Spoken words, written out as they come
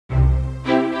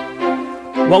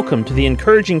Welcome to the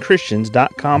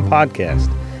encouragingchristians.com podcast.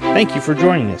 Thank you for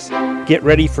joining us. Get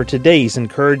ready for today's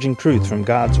encouraging truth from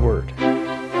God's Word.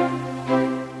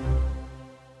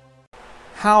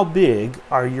 How big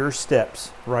are your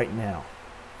steps right now?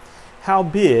 How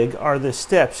big are the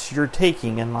steps you're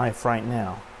taking in life right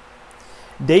now?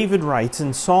 David writes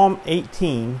in Psalm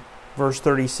 18, verse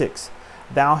 36,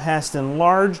 "Thou hast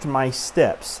enlarged my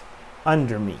steps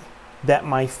under me, that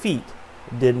my feet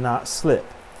did not slip.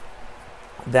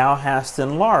 Thou hast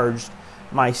enlarged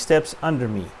my steps under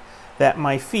me, that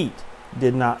my feet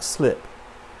did not slip."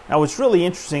 Now what's really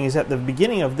interesting is at the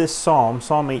beginning of this psalm,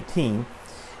 Psalm 18,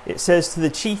 it says, "To the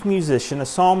chief musician, a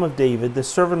psalm of David, the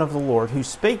servant of the Lord, who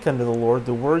spake unto the Lord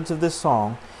the words of this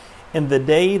song, in the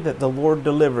day that the Lord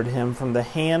delivered him from the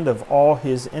hand of all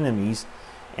his enemies,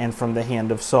 and from the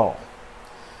hand of Saul."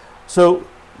 So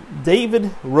David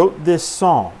wrote this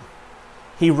psalm.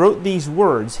 He wrote these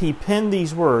words, he penned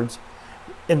these words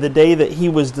in the day that he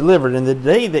was delivered, in the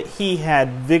day that he had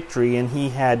victory, and he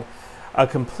had a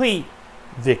complete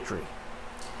victory.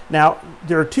 Now,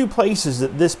 there are two places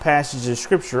that this passage of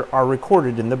Scripture are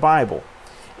recorded in the Bible.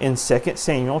 In 2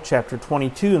 Samuel chapter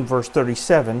 22 and verse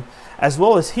 37, as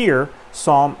well as here,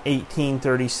 Psalm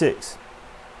 18:36.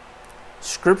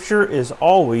 Scripture is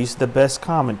always the best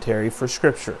commentary for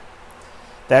Scripture.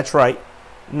 That's right.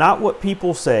 Not what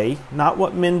people say, not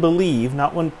what men believe,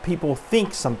 not what people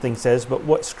think something says, but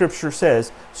what Scripture says.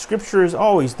 Scripture is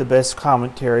always the best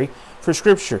commentary for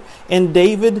Scripture. And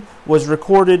David was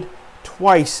recorded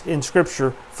twice in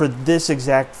Scripture for this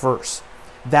exact verse.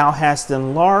 "Thou hast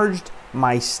enlarged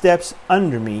my steps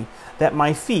under me, that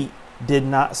my feet did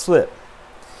not slip."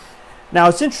 Now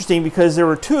it's interesting because there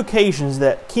were two occasions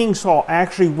that King Saul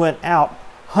actually went out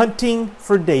hunting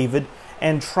for David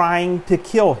and trying to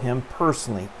kill him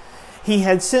personally. He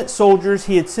had sent soldiers,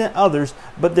 he had sent others,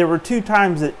 but there were two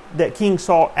times that King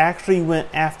Saul actually went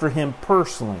after him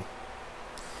personally.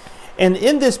 And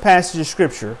in this passage of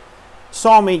Scripture,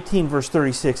 Psalm 18 verse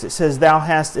 36, it says, "Thou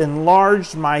hast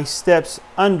enlarged my steps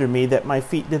under me, that my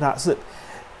feet did not slip."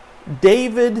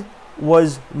 David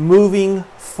was moving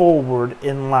forward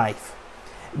in life.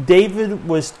 David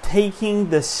was taking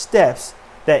the steps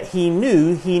that he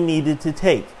knew he needed to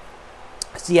take.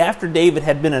 See, after David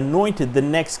had been anointed the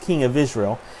next king of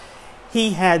Israel, he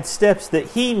had steps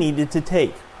that he needed to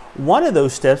take. One of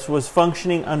those steps was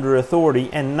functioning under authority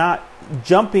and not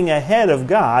jumping ahead of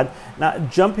God,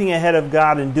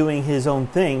 and doing his own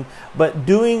thing, but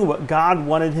doing what God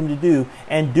wanted him to do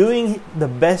and doing the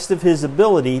best of his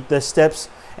ability, the steps,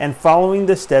 and following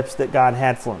the steps that God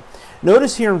had for him.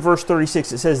 Notice here in verse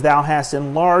 36, it says, "Thou hast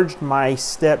enlarged my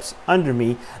steps under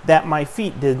me, that my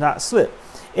feet did not slip."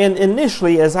 And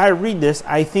initially, as I read this,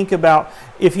 I think about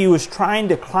if he was trying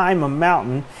to climb a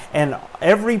mountain and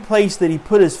every place that he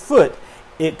put his foot,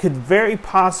 it could very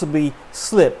possibly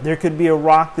slip. There could be a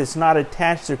rock that's not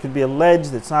attached. There could be a ledge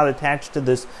that's not attached to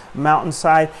this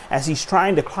mountainside as he's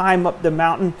trying to climb up the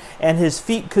mountain, and his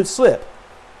feet could slip.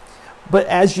 But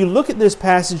as you look at this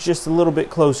passage just a little bit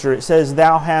closer, it says,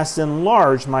 "Thou hast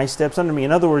enlarged my steps under me."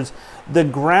 In other words, the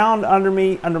ground under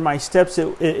me, under my steps,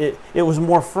 it was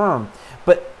more firm.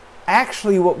 But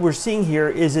actually what we're seeing here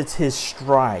is it's his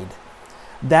stride.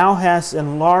 "Thou hast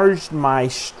enlarged my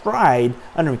stride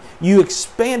under me." You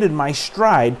expanded my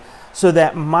stride so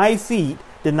that my feet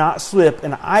did not slip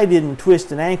and I didn't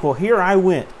twist an ankle. Here I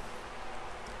went.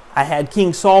 I had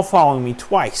King Saul following me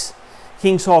twice.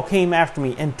 King Saul came after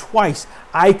me, and twice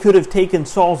I could have taken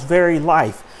Saul's very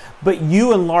life. But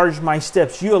you enlarged my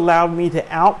steps. You allowed me to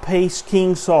outpace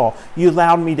King Saul. You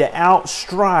allowed me to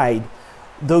outstride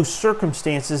those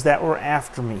circumstances that were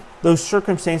after me, those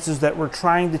circumstances that were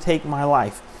trying to take my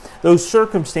life, those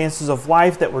circumstances of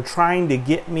life that were trying to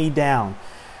get me down.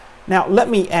 Now, let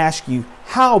me ask you,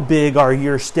 how big are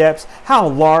your steps? How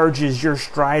large is your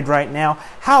stride right now?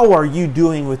 How are you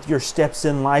doing with your steps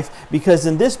in life? Because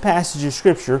in this passage of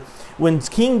Scripture, when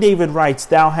King David writes,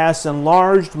 "Thou hast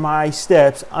enlarged my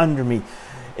steps under me,"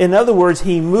 in other words,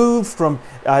 he moved from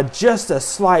just a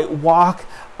slight walk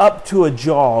up to a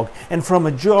jog, and from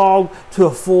a jog to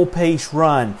a full-pace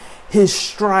run. His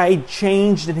stride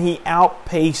changed and he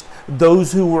outpaced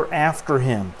those who were after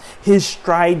him. His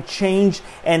stride changed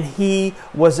and he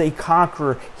was a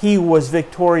conqueror. He was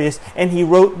victorious, and he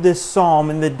wrote this psalm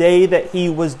in the day that he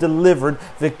was delivered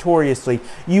victoriously.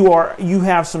 You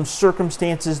have some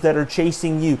circumstances that are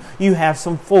chasing you. You have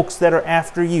some folks that are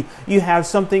after you. You have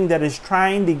something that is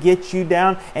trying to get you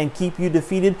down and keep you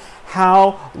defeated.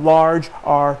 How large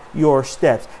are your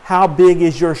steps? How big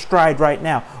is your stride right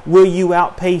now? Will you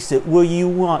outpace it? Will you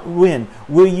win?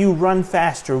 Will you run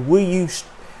faster? Will you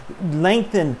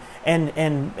lengthen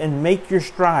and make your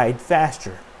stride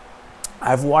faster.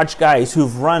 I've watched guys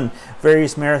who've run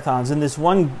various marathons, and this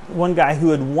one guy who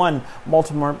had won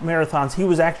multiple marathons, he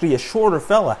was actually a shorter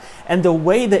fella. And the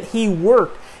way that he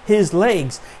worked his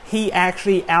legs, he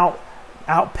actually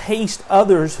outpaced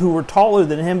others who were taller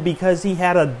than him because he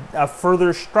had a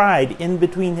further stride in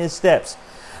between his steps.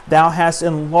 Thou hast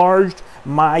enlarged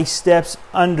my steps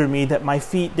under me, that my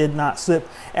feet did not slip.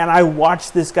 And I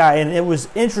watched this guy, and it was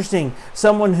interesting.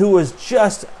 Someone who was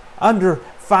just under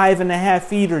 5.5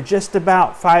 feet, or just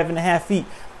about 5.5 feet,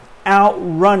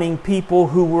 outrunning people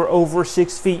who were over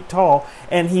 6 feet tall.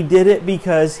 And he did it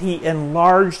because he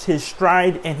enlarged his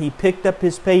stride and he picked up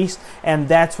his pace. And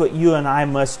that's what you and I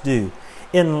must do.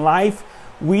 In life,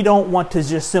 we don't want to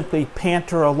just simply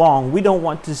canter along. We don't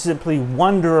want to simply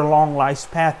wander along life's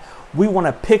path. We want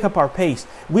to pick up our pace.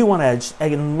 We want to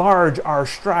enlarge our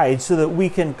stride so that we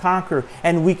can conquer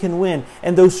and we can win.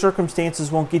 And those circumstances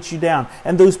won't get you down.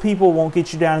 And those people won't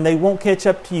get you down. And they won't catch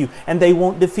up to you. And they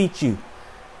won't defeat you.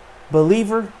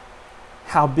 Believer,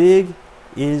 how big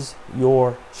is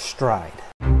your stride?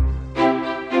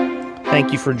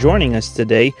 Thank you for joining us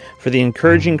today for the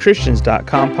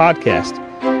EncouragingChristians.com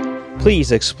podcast.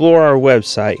 Please explore our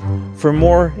website for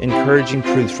more encouraging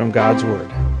truths from God's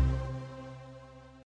Word.